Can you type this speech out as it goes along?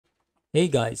Hey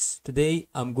guys, today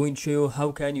I'm going to show you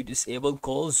how can you disable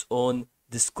calls on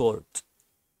Discord.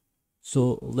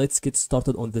 So let's get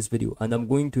started on this video, and I'm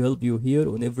going to help you here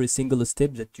on every single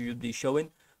step that you will be showing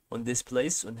on this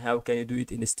place on how can you do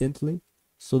it instantly.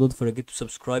 So don't forget to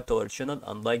subscribe to our channel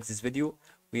and like this video.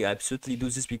 We absolutely do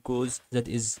this because that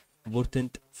is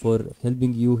important for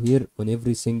helping you here on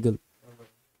every single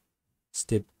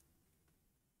step.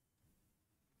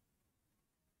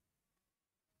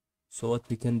 So what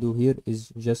we can do here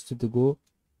is just to go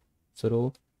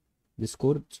through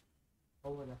Discord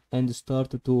and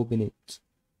start to open it.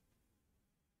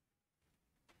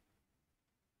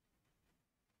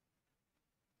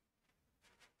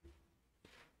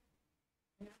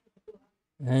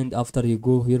 And after you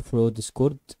go here for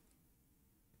Discord,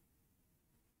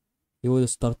 you will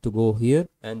start to go here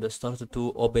and start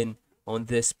to open on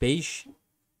this page,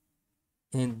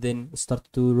 and then start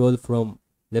to roll from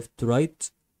left to right,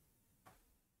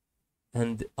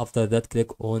 and after that click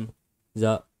on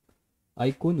the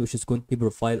icon which is going to be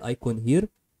profile icon here.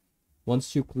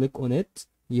 Once you click on it,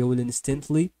 you will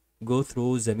instantly go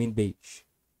through the main page,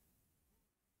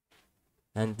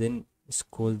 and then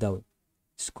scroll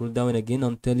down again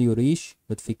until you reach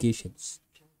notifications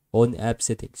on app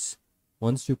settings.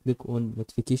 Once you click on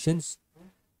notifications,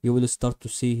 you will start to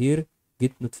see here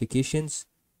get notifications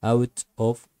out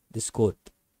of Discord,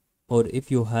 or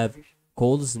if you have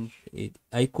calls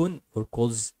icon or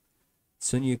calls,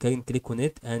 soon you can click on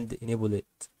it and enable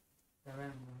it.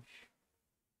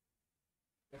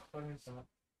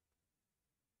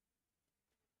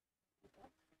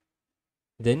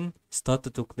 Then start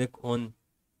to click on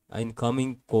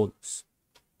incoming calls.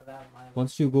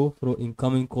 Once you go through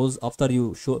incoming calls, after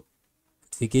you show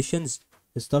notifications,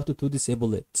 start to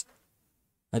disable it.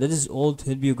 And that is all to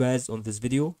help you guys on this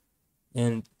video,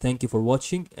 and thank you for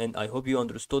watching, and I hope you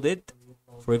understood it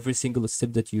for every single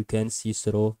step that you can see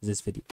through this video.